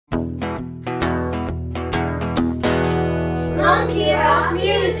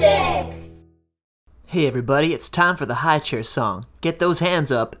music! Hey everybody, it's time for the Highchair song. Get those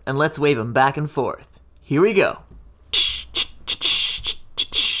hands up and let's wave them back and forth. Here we go.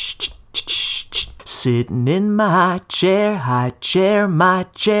 Sitting in my chair, high chair, my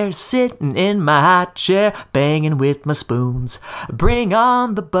chair, sitting in my high chair, banging with my spoons. Bring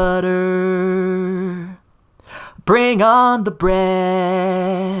on the butter, bring on the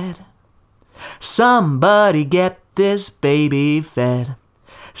bread. Somebody get this baby fed.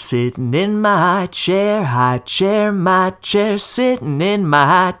 Sitting in my high chair, my chair, sitting in my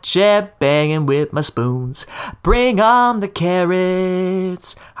high chair, banging with my spoons. Bring on the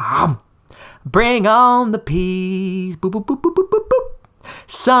carrots, bring on the peas, boop, boop, boop, boop, boop, boop, boop.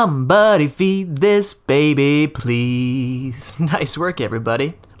 Somebody feed this baby, please. Nice work,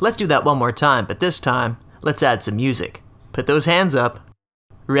 everybody. Let's do that one more time, but this time, let's add some music. Put those hands up.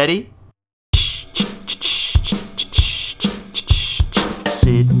 Ready?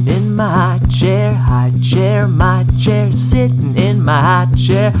 Sitting in my high chair, my chair, sitting in my high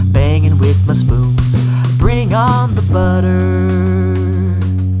chair, banging with my spoons. Bring on the butter,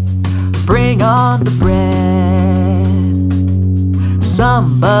 bring on the bread.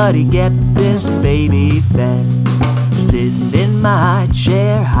 Somebody get this baby fed. Sitting in my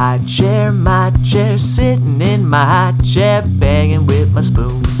high chair, my chair, sitting in my high chair, banging with my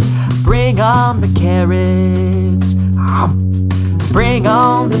spoons. Bring on the carrots, bring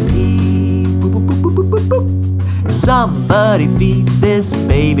on the peas, boop, boop, boop, boop, boop, boop. Somebody feed this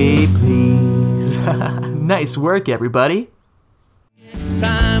baby, please. Nice work, everybody. It's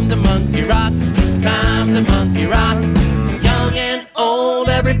time to monkey rock, it's time to monkey rock. Young and old,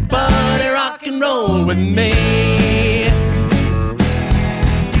 everybody rock and roll with me.